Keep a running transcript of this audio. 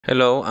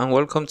Hello and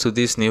welcome to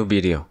this new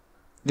video.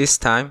 This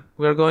time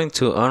we are going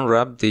to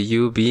unwrap the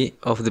UV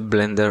of the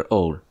Blender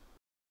owl.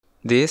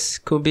 This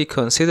could be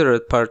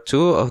considered part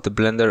 2 of the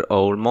Blender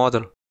owl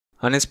model,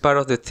 and it's part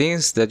of the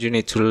things that you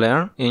need to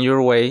learn in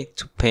your way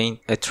to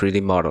paint a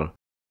 3D model.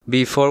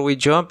 Before we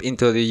jump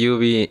into the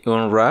UV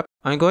Unwrap,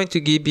 I'm going to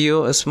give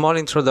you a small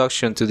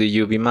introduction to the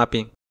UV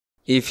mapping.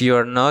 If you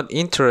are not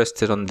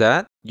interested on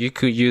that, you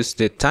could use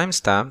the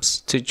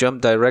timestamps to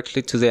jump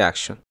directly to the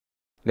action.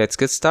 Let's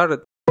get started.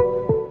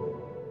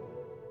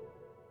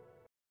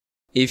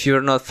 If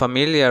you're not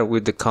familiar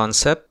with the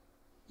concept,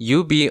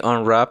 UV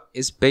Unwrap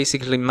is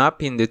basically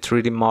mapping the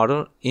 3D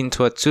model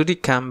into a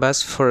 2D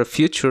canvas for a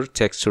future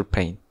texture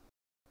paint.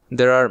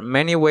 There are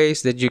many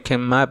ways that you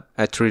can map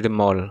a 3D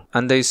model,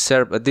 and they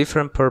serve a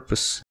different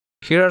purpose.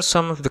 Here are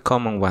some of the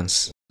common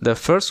ones. The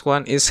first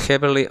one is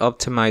heavily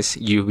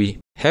optimized UV.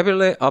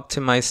 Heavily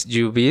optimized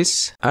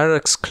UVs are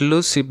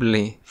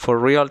exclusively for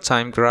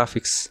real-time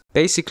graphics,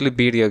 basically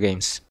video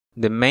games.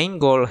 The main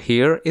goal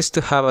here is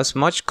to have as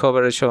much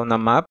coverage on a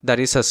map that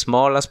is as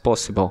small as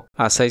possible.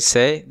 As I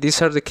say,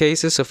 these are the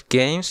cases of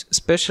games,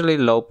 especially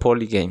low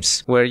poly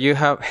games, where you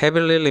have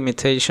heavily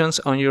limitations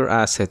on your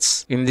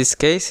assets. In these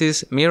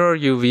cases, mirror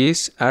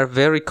UVs are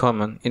very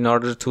common in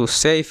order to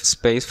save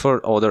space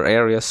for other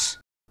areas.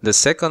 The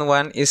second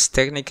one is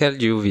technical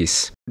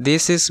UVs.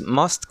 This is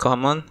most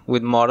common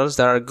with models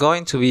that are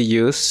going to be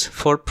used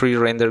for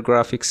pre-rendered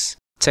graphics,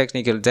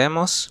 technical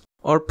demos,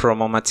 or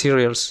promo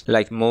materials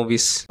like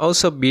movies,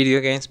 also video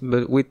games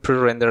but with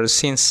pre-rendered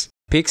scenes.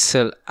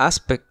 Pixel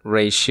aspect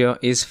ratio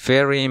is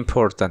very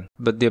important,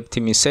 but the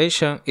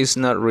optimization is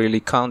not really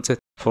counted.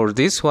 For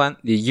this one,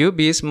 the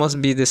UVs must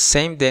be the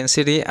same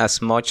density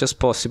as much as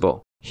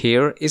possible.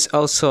 Here is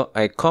also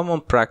a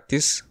common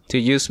practice to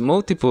use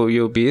multiple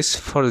UVs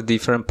for the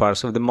different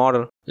parts of the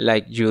model,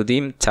 like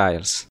UV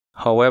tiles.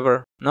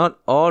 However, not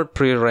all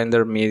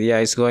pre-rendered media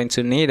is going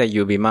to need a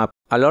UV map.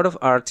 A lot of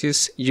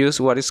artists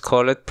use what is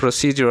called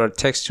procedural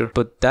texture,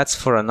 but that's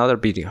for another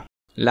video.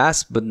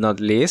 Last but not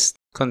least,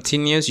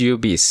 continuous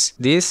UVs.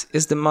 This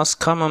is the most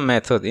common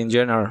method in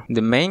general.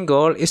 The main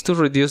goal is to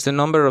reduce the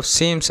number of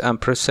seams and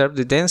preserve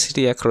the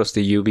density across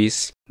the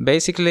UVs.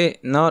 Basically,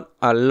 not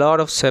a lot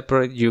of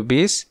separate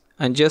UVs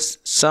and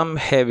just some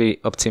heavy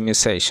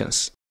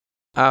optimizations.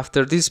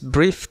 After this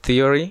brief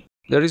theory,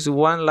 there is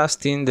one last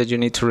thing that you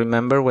need to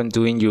remember when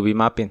doing UV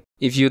mapping.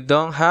 If you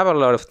don't have a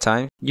lot of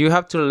time, you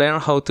have to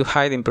learn how to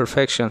hide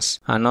imperfections,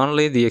 and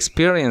only the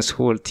experience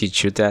will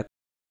teach you that.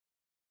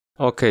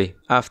 Okay,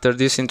 after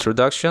this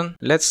introduction,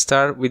 let's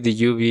start with the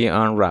UV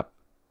Unwrap.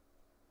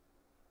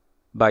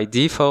 By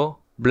default,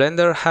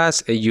 Blender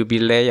has a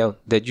UV layout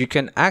that you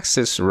can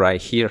access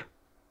right here.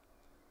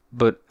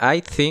 But I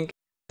think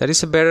that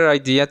is a better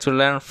idea to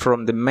learn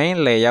from the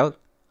main layout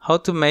how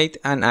to make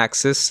and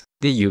access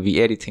the UV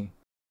editing.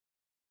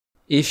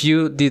 If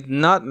you did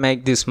not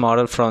make this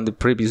model from the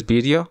previous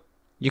video,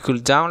 you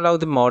could download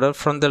the model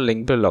from the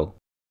link below.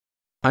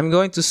 I'm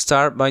going to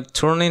start by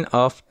turning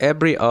off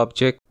every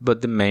object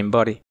but the main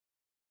body.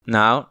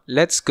 Now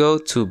let's go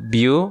to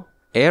View,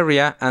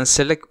 Area and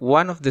select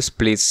one of the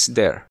splits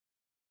there.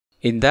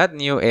 In that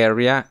new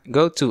area,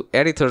 go to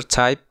Editor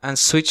Type and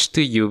switch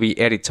to UV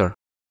Editor.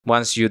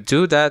 Once you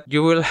do that,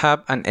 you will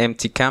have an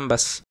empty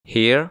canvas.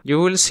 Here, you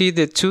will see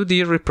the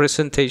 2D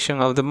representation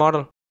of the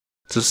model.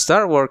 To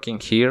start working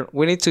here,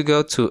 we need to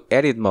go to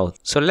Edit Mode,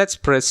 so let's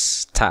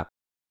press Tab.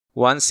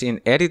 Once in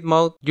Edit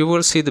Mode, you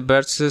will see the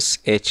vertices,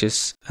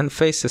 edges, and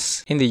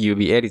faces in the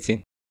UV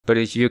editing. But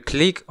if you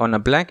click on a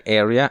blank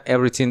area,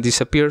 everything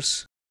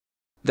disappears.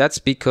 That's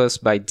because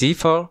by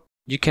default,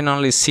 you can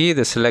only see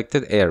the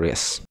selected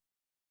areas.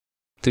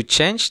 To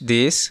change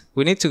this,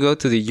 we need to go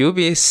to the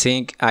UV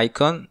Sync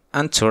icon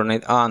and turn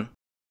it on.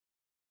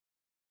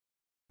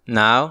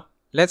 Now,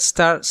 let's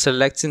start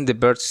selecting the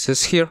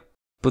vertices here.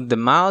 Put the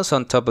mouse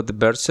on top of the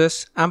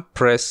vertices and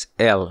press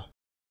L.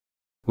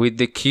 With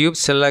the cube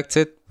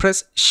selected,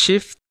 press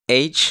Shift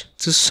H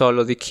to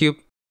solo the cube.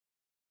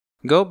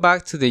 Go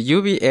back to the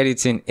UV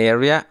editing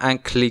area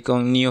and click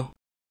on New.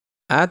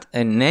 Add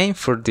a name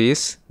for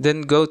this,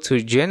 then go to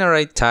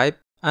Generate Type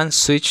and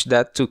switch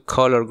that to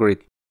Color Grid.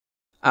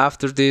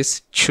 After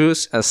this,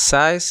 choose a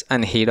size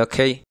and hit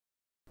OK.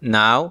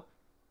 Now,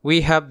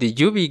 we have the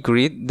UV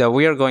grid that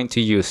we are going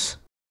to use.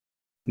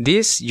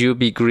 This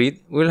UV grid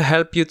will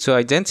help you to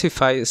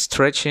identify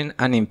stretching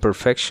and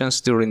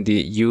imperfections during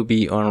the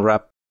UV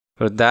Unwrap.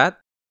 For that,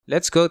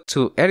 let's go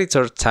to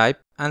Editor Type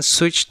and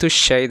switch to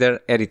Shader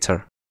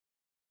Editor.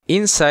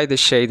 Inside the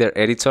Shader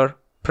Editor,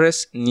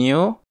 press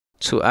New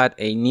to add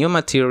a new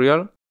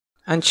material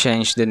and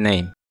change the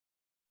name.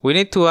 We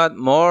need to add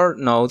more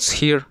nodes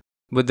here.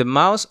 With the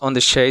mouse on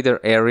the shader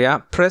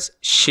area, press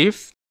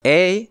Shift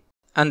A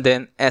and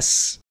then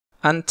S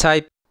and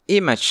type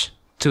Image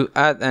to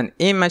add an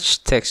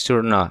image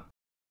texture node.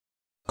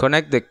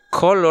 Connect the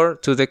color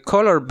to the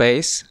color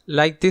base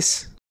like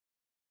this.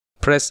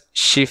 Press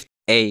Shift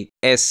A,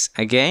 S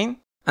again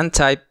and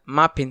type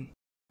Mapping.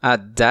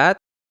 Add that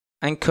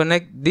and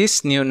connect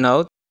this new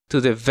node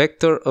to the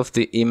vector of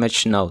the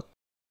image node.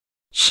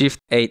 Shift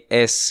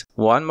 8S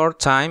one more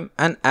time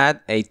and add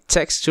a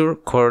texture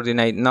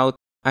coordinate node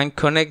and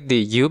connect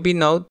the UV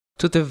node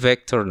to the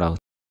vector node.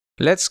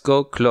 Let's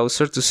go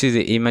closer to see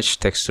the image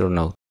texture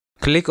node.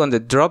 Click on the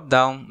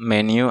drop-down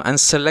menu and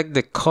select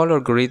the color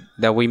grid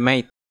that we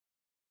made.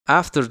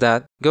 After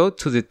that, go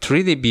to the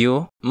 3D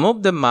view,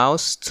 move the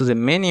mouse to the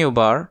menu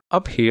bar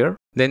up here,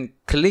 then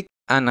click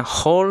and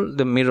hold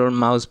the middle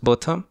mouse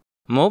button.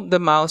 Move the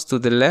mouse to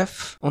the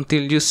left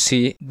until you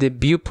see the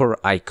viewport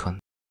icon.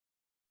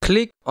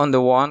 Click on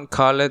the one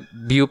called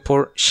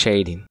Viewport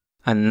Shading.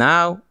 And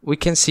now we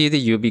can see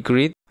the UV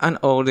grid and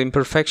all the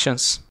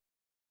imperfections.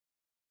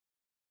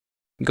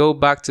 Go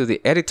back to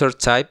the editor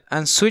type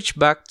and switch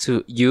back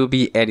to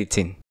UV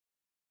editing.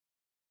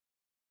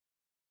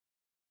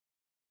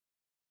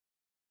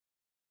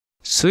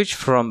 Switch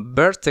from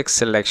vertex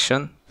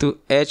selection to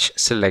edge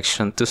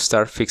selection to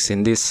start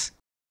fixing this.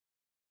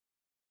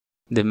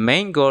 The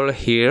main goal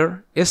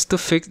here is to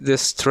fix the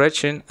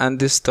stretching and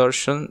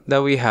distortion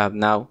that we have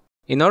now.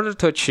 In order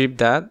to achieve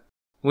that,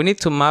 we need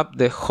to map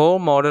the whole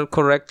model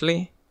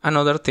correctly and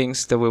other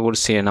things that we will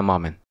see in a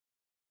moment.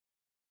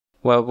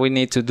 What we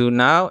need to do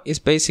now is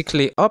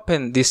basically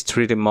open this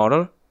 3D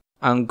model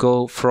and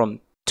go from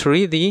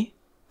 3D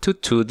to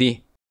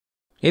 2D.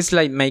 It's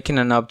like making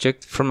an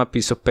object from a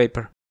piece of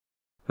paper.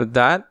 For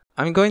that,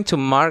 I'm going to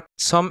mark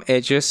some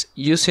edges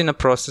using a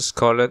process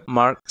called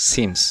Mark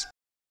Seams.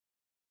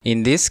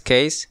 In this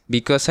case,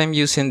 because I'm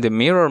using the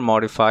mirror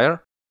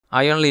modifier,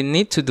 I only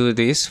need to do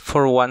this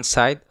for one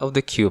side of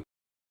the cube.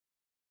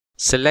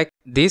 Select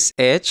this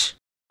edge,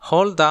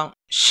 hold down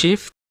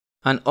Shift,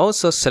 and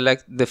also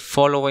select the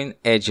following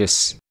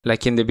edges,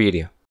 like in the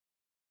video.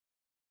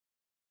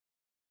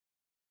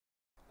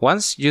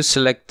 Once you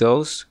select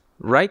those,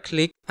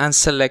 right-click and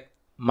select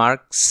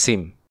Mark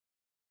Seam.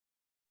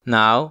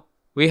 Now,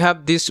 we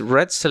have this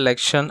red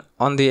selection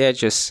on the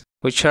edges,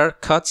 which are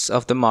cuts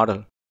of the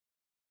model.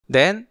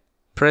 Then,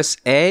 press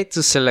A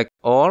to select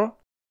all,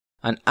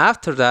 and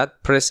after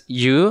that, press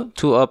U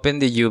to open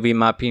the UV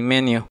mapping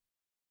menu.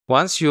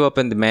 Once you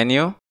open the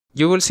menu,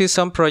 you will see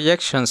some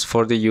projections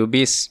for the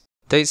UVs.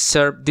 They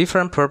serve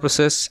different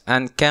purposes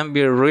and can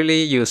be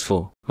really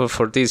useful. But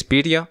for this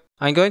video,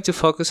 I'm going to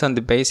focus on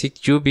the basic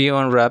UV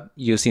unwrap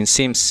using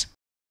seams.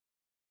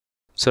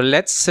 So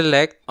let's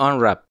select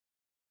Unwrap.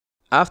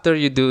 After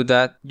you do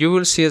that, you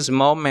will see a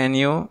small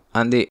menu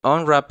and the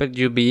Unwrapped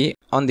UV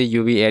on the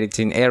UV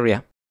editing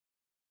area.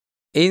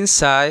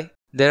 Inside,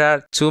 there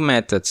are two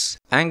methods,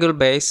 angle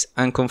base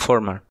and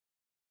conformal.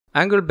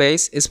 Angle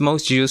base is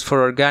most used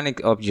for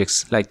organic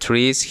objects like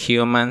trees,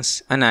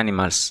 humans, and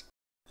animals.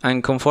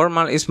 And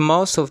conformal is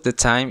most of the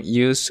time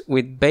used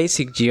with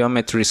basic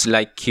geometries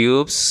like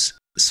cubes,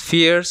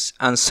 spheres,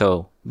 and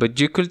so. But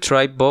you could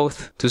try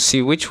both to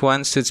see which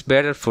one suits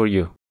better for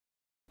you.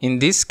 In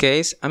this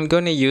case, I'm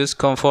going to use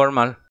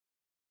conformal.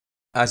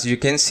 As you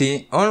can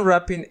see,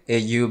 unwrapping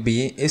a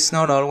UV is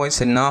not always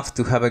enough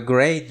to have a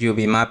great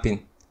UV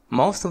mapping.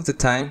 Most of the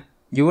time,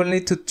 you will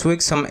need to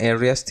tweak some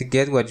areas to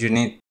get what you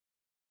need.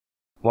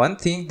 One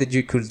thing that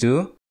you could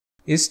do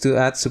is to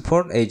add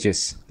support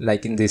edges,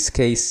 like in this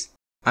case.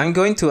 I'm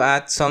going to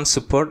add some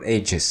support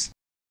edges.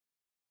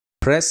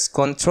 Press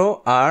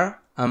Ctrl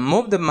R and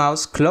move the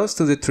mouse close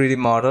to the 3D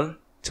model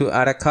to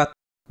add a cut.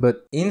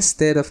 But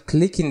instead of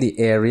clicking the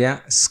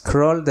area,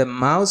 scroll the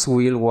mouse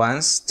wheel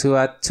once to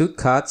add two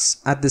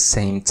cuts at the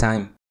same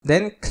time.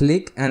 Then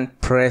click and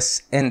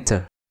press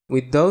Enter.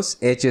 With those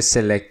edges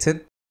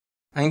selected,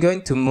 I'm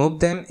going to move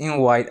them in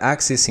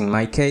Y-axis in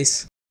my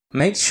case.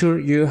 Make sure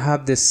you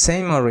have the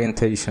same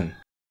orientation.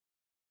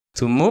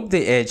 To move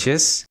the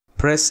edges,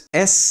 press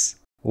S,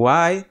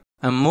 Y,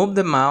 and move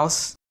the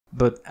mouse,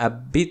 but a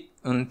bit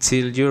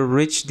until you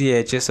reach the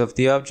edges of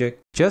the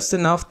object, just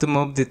enough to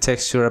move the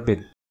texture a bit.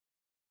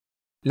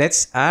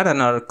 Let's add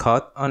another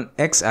cut on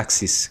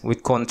X-axis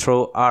with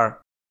Ctrl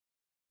R.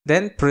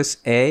 Then press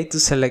A to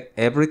select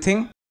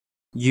everything,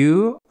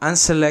 U, and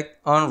select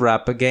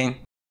Unwrap again.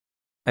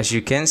 As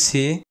you can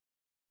see,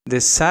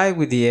 the side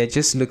with the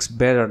edges looks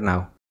better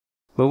now.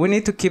 But we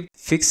need to keep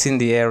fixing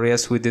the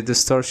areas with the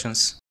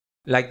distortions.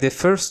 Like the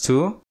first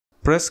two,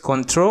 press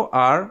Ctrl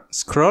R,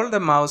 scroll the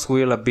mouse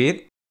wheel a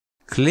bit,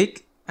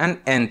 click and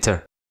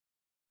Enter.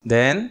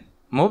 Then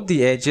move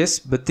the edges,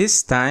 but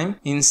this time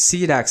in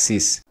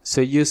Z-axis. So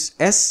use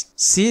S,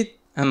 Z,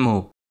 and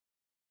move.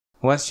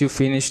 Once you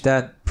finish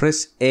that,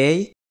 press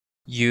A,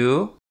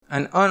 U,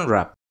 and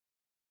Unwrap.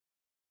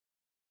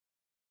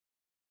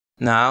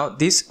 Now,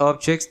 these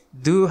objects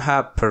do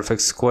have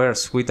perfect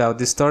squares without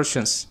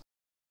distortions.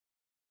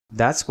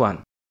 That's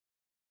one.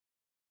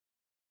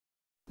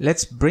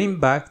 Let's bring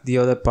back the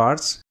other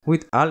parts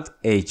with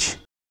Alt-H.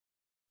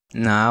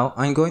 Now,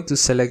 I'm going to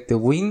select the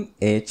wing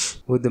edge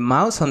with the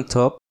mouse on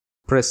top,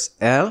 press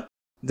L,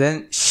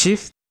 then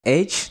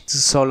Shift-H to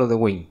solo the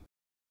wing.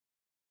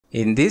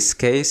 In this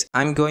case,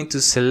 I'm going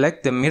to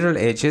select the middle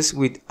edges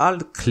with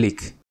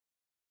Alt-Click.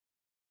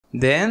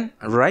 Then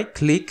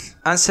right-click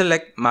and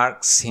select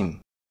Mark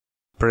Seam.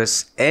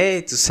 Press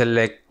A to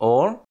select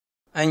all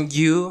and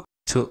U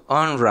to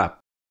unwrap.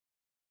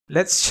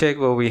 Let's check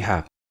what we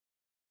have.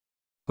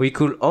 We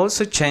could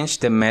also change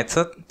the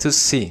method to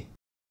C.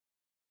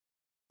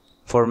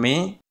 For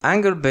me,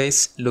 angle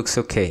base looks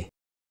okay.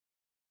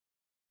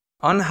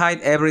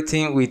 Unhide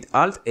everything with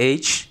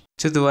Alt-H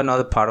to do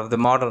another part of the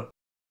model.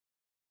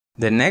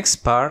 The next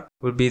part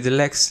will be the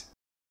legs.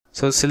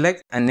 So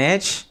select an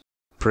edge,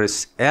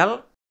 press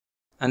L,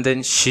 and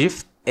then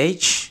Shift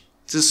H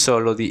to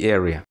solo the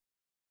area.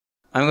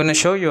 I'm going to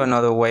show you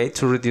another way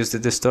to reduce the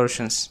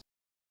distortions.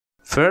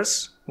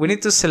 First, we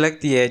need to select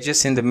the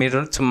edges in the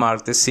middle to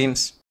mark the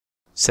seams.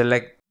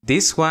 Select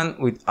this one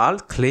with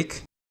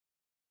Alt-click,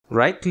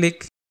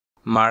 right-click,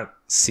 mark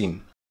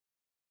seam.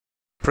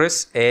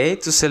 Press A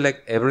to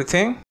select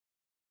everything,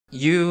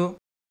 U,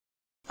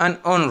 and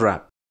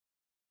unwrap.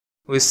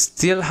 We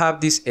still have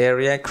this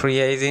area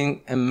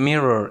creating a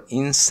mirror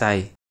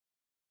inside.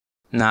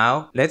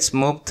 Now let's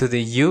move to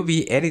the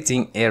UV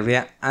editing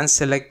area and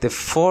select the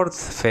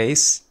fourth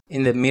face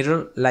in the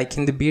middle like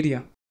in the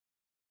video.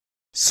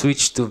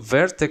 Switch to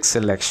vertex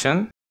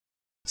selection.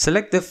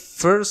 Select the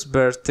first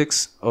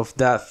vertex of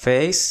that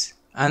face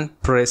and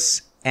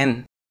press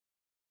N.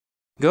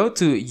 Go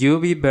to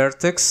UV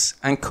vertex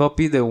and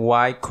copy the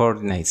Y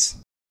coordinates.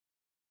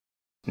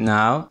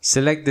 Now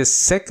select the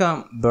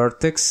second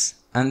vertex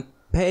and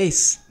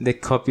paste the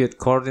copied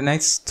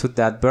coordinates to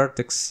that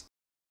vertex.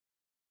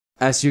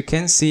 As you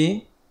can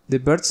see, the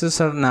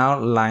vertices are now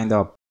lined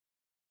up.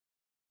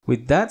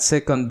 With that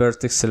second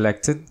vertex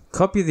selected,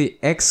 copy the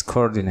X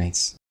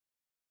coordinates.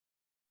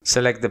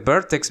 Select the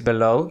vertex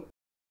below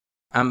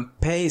and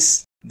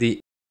paste the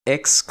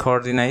X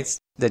coordinates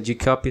that you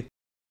copied.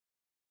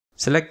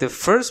 Select the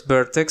first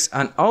vertex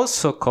and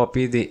also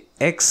copy the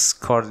X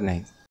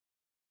coordinate.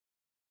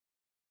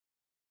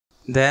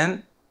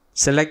 Then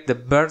select the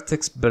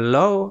vertex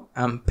below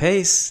and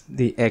paste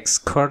the X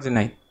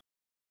coordinate.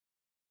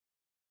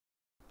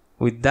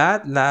 With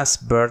that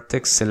last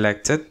vertex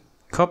selected,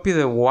 copy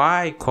the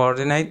Y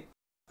coordinate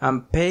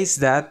and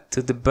paste that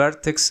to the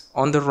vertex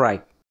on the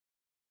right.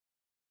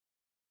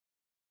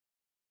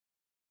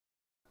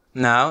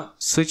 Now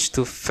switch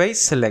to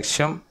face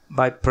selection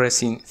by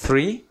pressing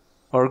 3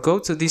 or go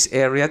to this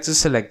area to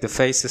select the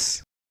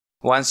faces.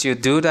 Once you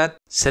do that,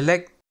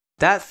 select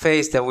that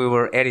face that we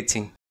were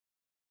editing.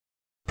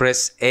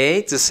 Press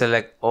A to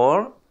select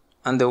all,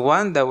 and the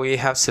one that we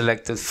have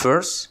selected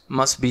first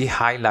must be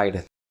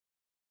highlighted.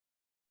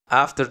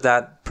 After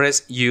that,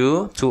 press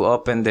U to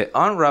open the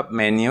Unwrap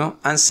menu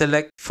and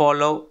select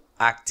Follow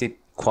Active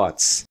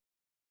Quads.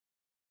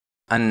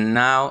 And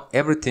now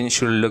everything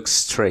should look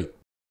straight.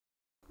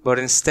 But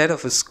instead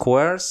of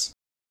squares,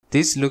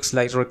 this looks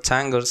like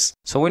rectangles,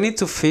 so we need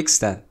to fix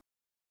that.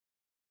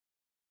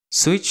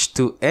 Switch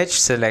to Edge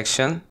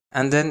Selection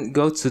and then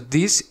go to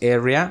this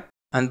area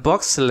and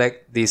box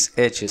select these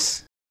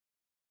edges.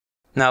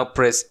 Now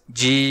press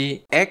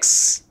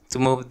GX to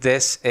move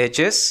these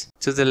edges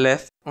to the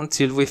left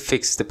until we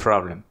fix the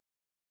problem.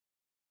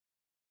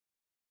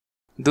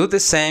 Do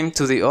the same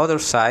to the other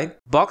side,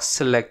 box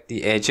select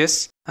the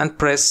edges and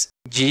press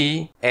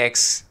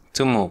GX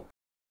to move.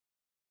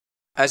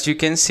 As you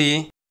can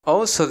see,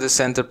 also the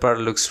center part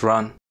looks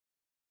wrong.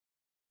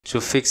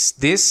 To fix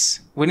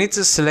this, we need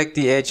to select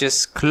the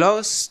edges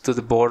close to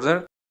the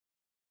border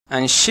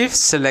and shift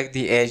select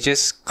the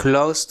edges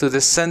close to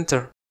the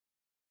center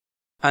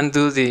and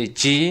do the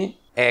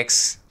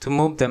GX to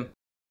move them.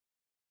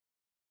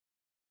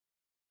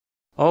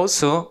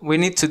 Also, we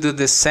need to do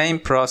the same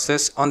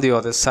process on the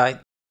other side.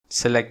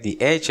 Select the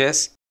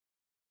edges,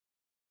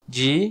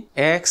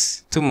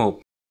 GX to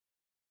move.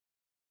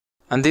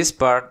 And this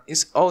part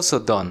is also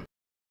done.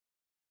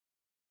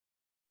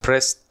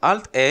 Press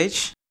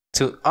Alt-H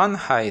to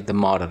unhide the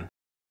model.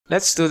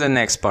 Let's do the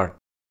next part.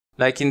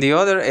 Like in the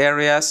other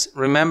areas,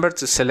 remember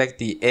to select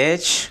the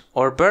edge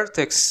or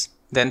vertex,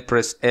 then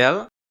press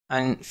L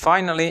and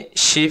finally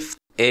Shift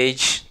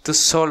H to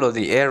solo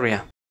the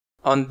area.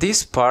 On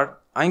this part,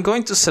 I'm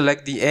going to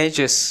select the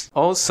edges,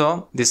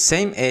 also the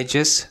same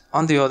edges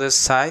on the other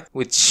side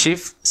with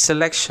Shift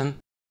selection.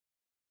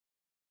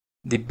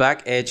 The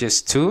back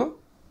edges too.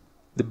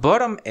 The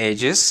bottom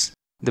edges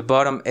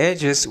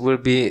will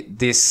be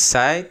this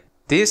side,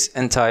 this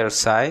entire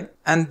side,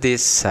 and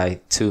this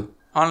side too.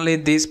 Only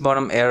this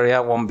bottom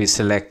area won't be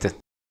selected.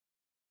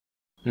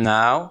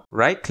 Now,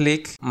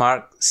 right-click,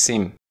 mark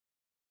seam.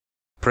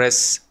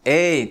 Press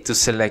A to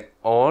select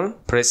all,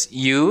 press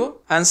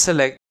U and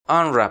select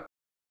Unwrap.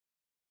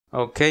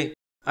 Okay,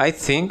 I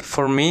think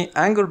for me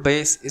angle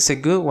base is a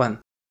good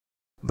one,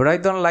 but I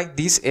don't like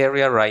this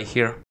area right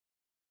here.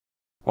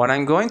 What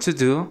I'm going to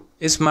do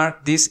is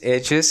mark these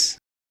edges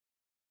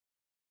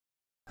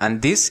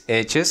and these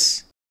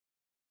edges.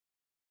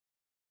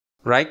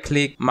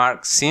 Right-click,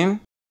 mark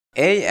seam,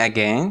 A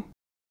again,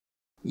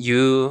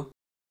 U,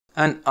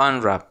 and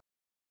Unwrap.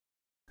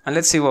 And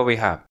let's see what we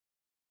have.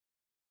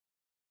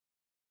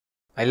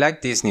 I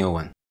like this new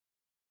one.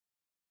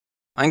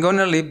 I'm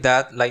gonna leave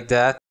that like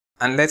that,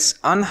 and let's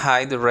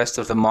unhide the rest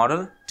of the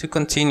model to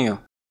continue.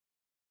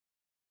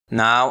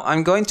 Now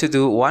I'm going to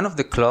do one of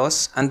the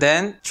claws and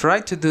then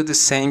try to do the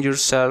same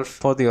yourself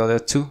for the other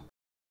two.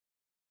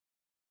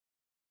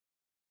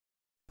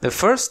 The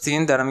first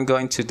thing that I'm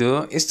going to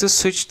do is to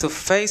switch to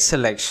face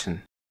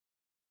selection.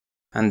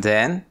 And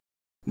then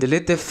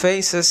delete the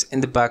faces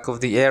in the back of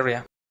the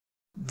area.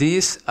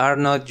 These are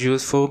not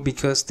useful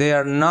because they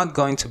are not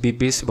going to be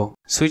visible.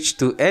 Switch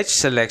to edge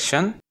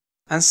selection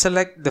and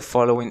select the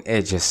following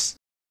edges.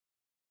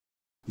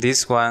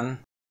 This one,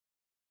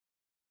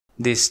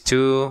 these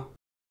two,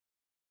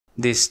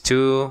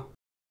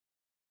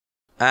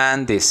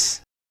 and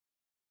this.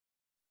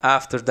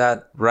 After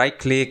that,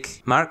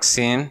 right-click, mark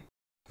seam,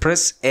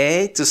 press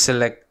A to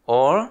select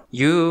all,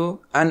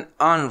 U, and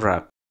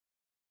unwrap.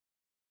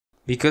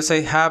 Because I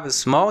have a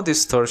small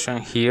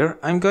distortion here,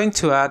 I'm going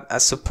to add a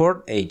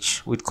support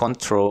edge with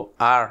Ctrl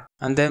R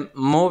and then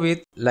move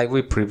it like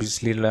we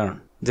previously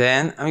learned.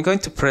 Then I'm going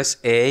to press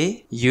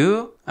A,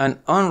 U, and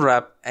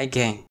unwrap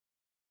again.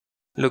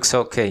 Looks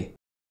okay.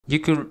 You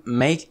could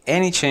make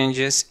any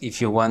changes if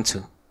you want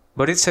to,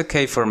 but it's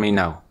okay for me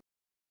now.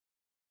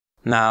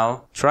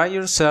 Now try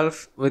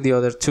yourself with the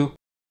other two.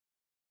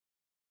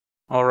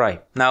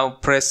 Alright, now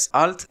press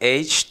Alt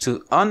H to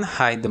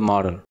unhide the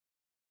model.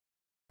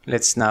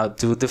 Let's now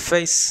do the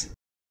face,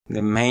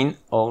 the main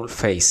old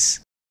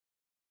face.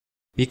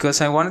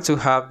 Because I wanted to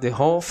have the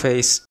whole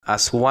face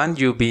as one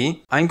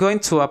UV, I'm going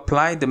to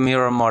apply the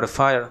mirror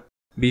modifier.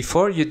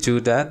 Before you do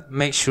that,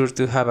 make sure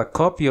to have a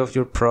copy of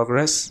your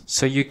progress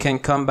so you can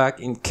come back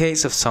in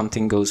case of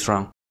something goes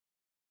wrong.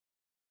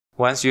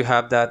 Once you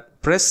have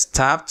that, press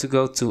Tab to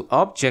go to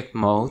Object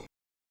Mode,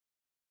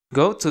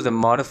 go to the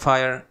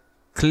modifier,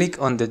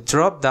 click on the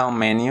drop-down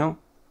menu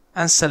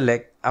and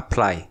select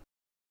Apply.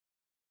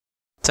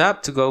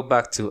 Tap to go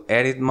back to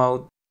Edit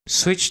Mode,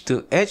 switch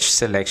to Edge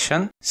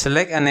Selection,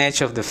 select an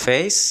edge of the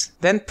face,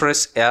 then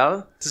press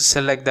L to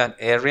select that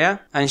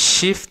area and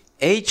Shift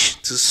H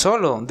to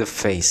solo the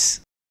face.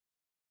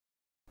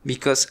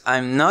 Because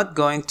I'm not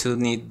going to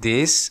need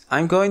this,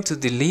 I'm going to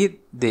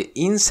delete the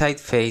inside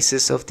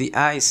faces of the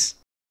eyes.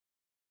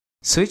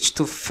 Switch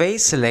to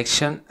Face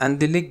Selection and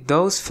delete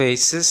those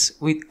faces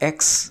with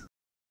X.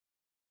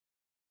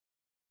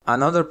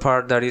 Another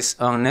part that is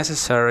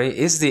unnecessary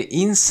is the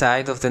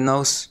inside of the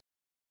nose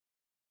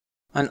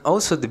and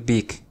also the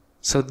beak,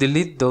 so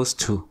delete those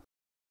two.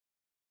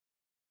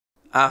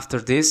 After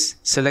this,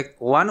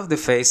 select one of the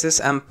faces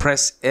and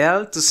press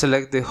L to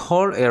select the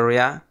whole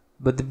area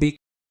but the beak.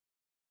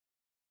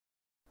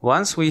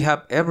 Once we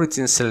have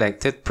everything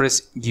selected,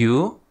 press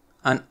U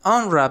and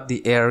unwrap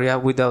the area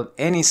without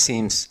any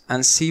seams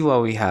and see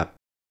what we have.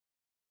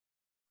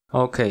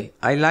 Okay,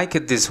 I like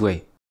it this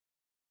way.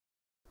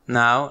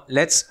 Now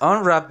let's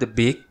unwrap the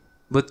beak,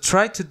 but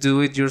try to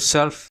do it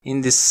yourself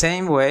in the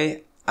same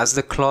way as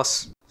the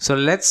claws. So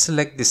let's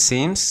select the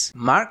seams,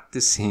 mark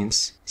the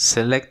seams,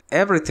 select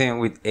everything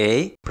with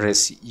A,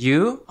 press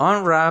U,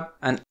 unwrap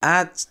and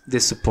add the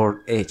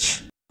support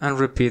edge and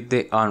repeat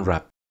the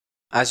unwrap.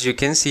 As you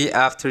can see,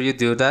 after you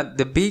do that,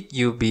 the big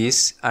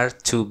UVs are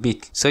too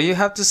big. So you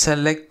have to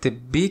select the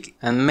big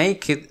and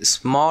make it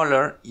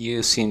smaller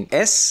using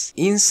S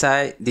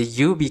inside the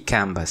UV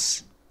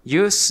canvas.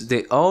 Use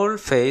the old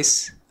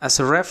face as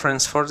a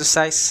reference for the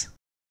size.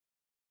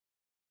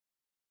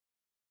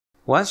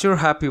 Once you're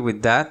happy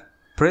with that,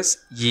 press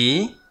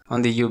G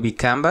on the UV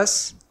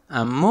canvas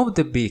and move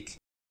the beak.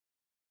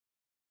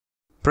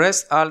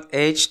 Press Alt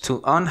H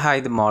to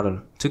unhide the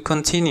model. To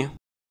continue.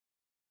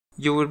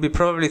 You will be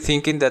probably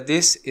thinking that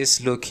this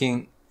is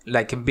looking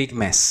like a big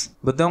mess,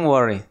 but don't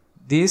worry,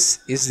 this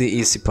is the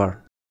easy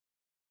part.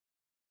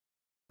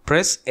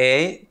 Press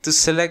A to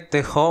select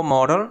the whole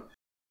model.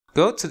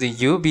 Go to the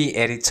UV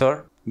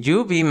editor,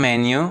 UV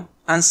menu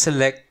and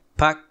select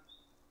Pack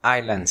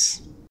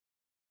Islands.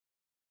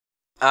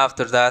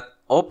 After that,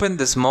 open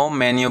the small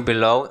menu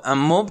below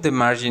and move the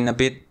margin a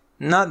bit,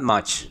 not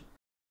much.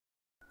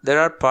 There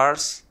are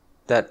parts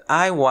that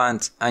I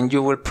want and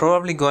you will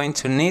probably going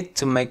to need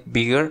to make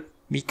bigger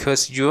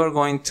because you are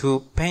going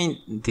to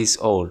paint this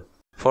all.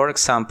 For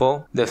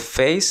example, the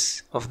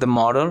face of the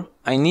model,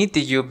 I need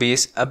the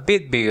UVs a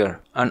bit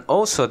bigger and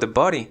also the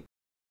body.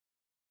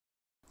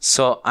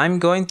 So I'm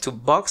going to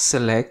box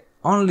select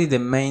only the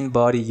main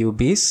body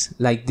UVs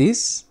like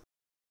this.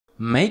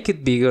 Make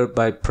it bigger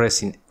by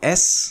pressing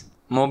S,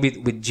 move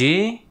it with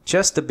G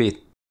just a bit.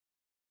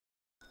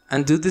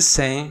 And do the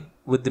same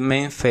with the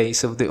main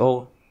face of the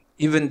O.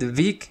 Even the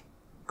beak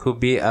could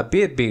be a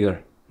bit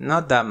bigger,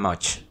 not that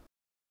much.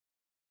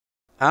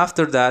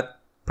 After that,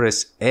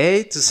 press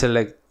A to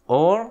select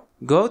all,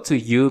 go to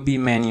UV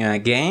menu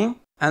again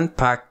and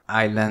Pack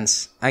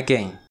Islands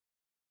again.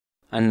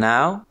 And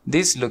now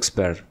this looks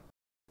better.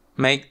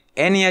 Make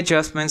any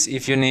adjustments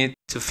if you need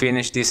to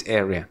finish this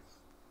area.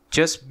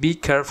 Just be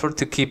careful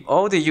to keep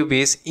all the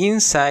UVs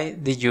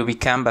inside the UV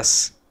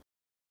canvas.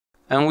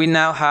 And we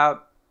now have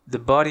the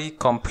body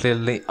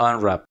completely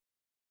unwrapped.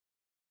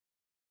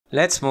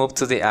 Let's move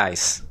to the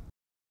eyes.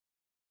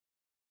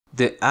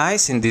 The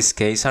eyes in this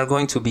case are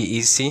going to be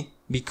easy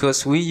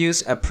because we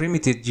use a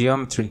primitive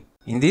geometry.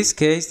 In this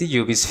case, the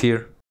UV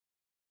sphere.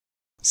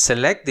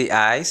 Select the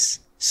eyes,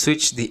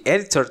 switch the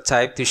editor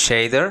type to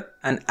shader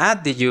and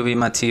add the UV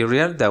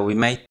material that we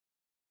made.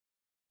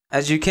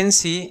 As you can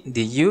see,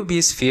 the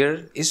UV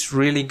sphere is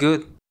really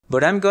good,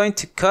 but I'm going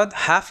to cut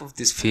half of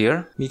the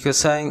sphere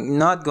because I'm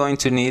not going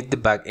to need the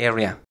back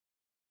area.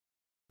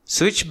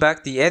 Switch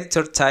back the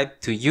editor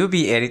type to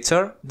UV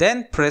editor,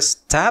 then press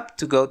Tab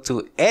to go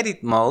to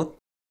edit mode,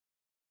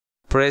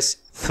 press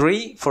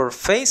 3 for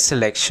face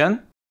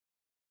selection,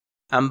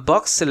 and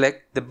box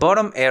select the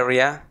bottom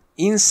area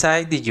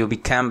inside the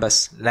UV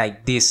canvas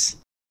like this,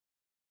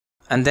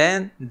 and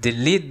then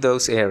delete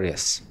those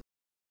areas.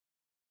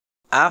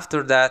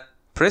 After that,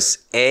 press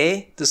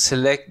A to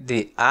select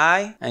the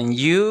eye and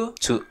U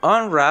to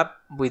unwrap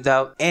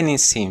without any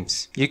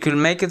seams. You could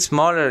make it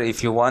smaller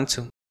if you want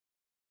to.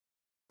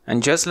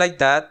 And just like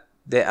that,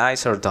 the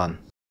eyes are done.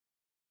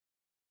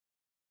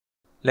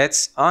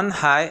 Let's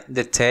unhide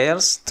the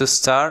tails to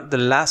start the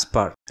last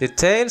part. The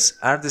tails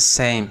are the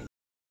same,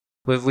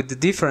 but with the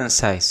different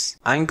size.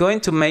 I'm going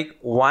to make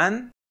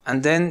one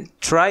and then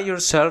try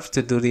yourself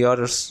to do the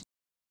others.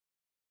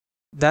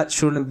 That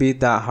shouldn't be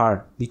that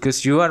hard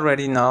because you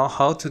already know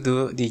how to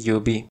do the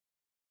UV.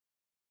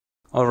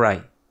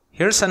 Alright,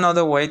 here's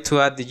another way to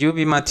add the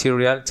UV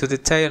material to the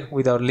tail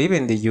without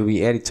leaving the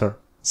UV editor.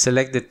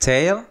 Select the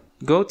tail,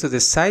 go to the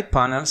side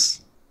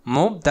panels,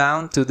 move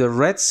down to the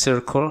red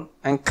circle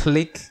and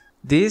click.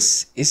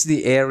 This is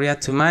the area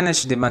to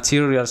manage the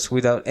materials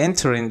without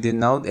entering the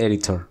node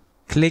editor.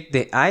 Click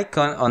the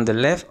icon on the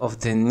left of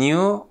the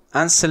new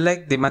and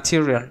select the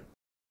material.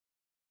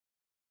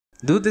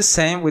 Do the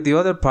same with the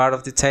other part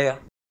of the tail.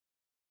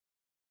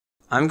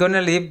 I'm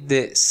gonna leave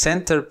the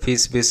center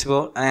piece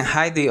visible and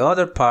hide the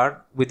other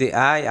part with the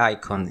eye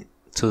icon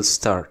to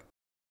start.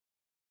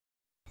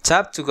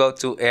 Tap to go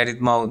to edit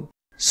mode.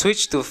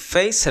 Switch to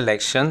face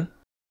selection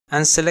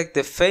and select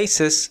the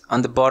faces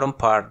on the bottom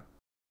part.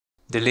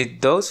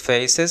 Delete those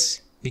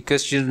faces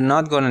because you're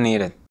not gonna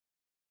need it.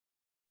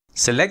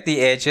 Select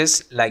the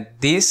edges like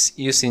this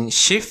using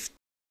Shift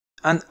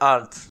and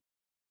Alt.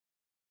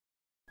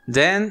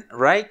 Then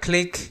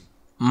right-click,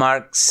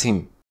 mark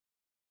seam.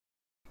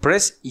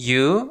 Press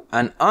U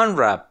and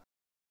unwrap.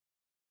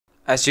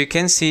 As you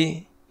can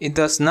see, it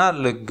does not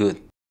look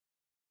good.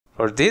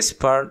 For this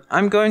part,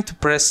 I'm going to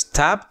press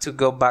Tab to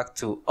go back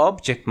to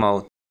object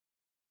mode.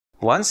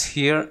 Once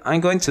here,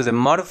 I'm going to the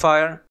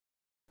modifier,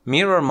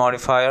 mirror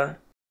modifier,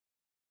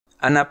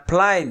 and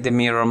apply the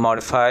mirror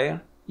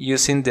modifier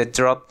using the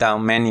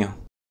drop-down menu.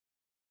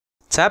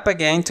 Tap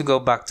again to go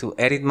back to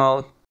edit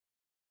mode.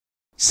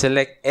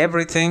 Select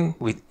everything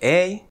with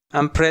A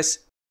and press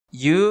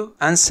U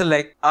and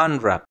select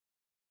Unwrap.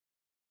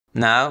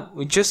 Now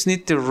we just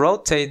need to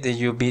rotate the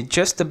UV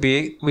just a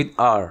bit with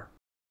R.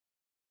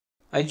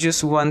 I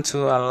just want to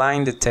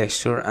align the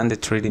texture and the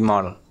 3D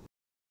model.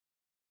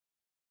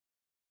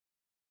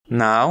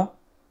 Now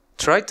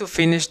try to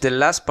finish the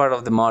last part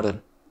of the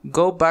model.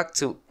 Go back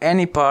to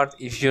any part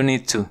if you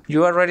need to.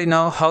 You already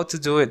know how to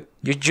do it.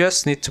 You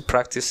just need to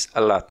practice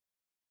a lot.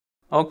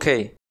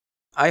 Okay.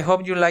 I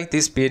hope you like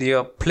this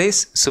video.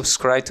 Please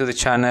subscribe to the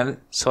channel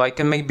so I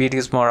can make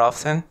videos more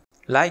often.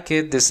 Like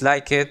it,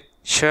 dislike it,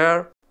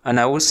 share, and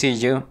I will see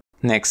you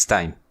next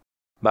time.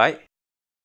 Bye.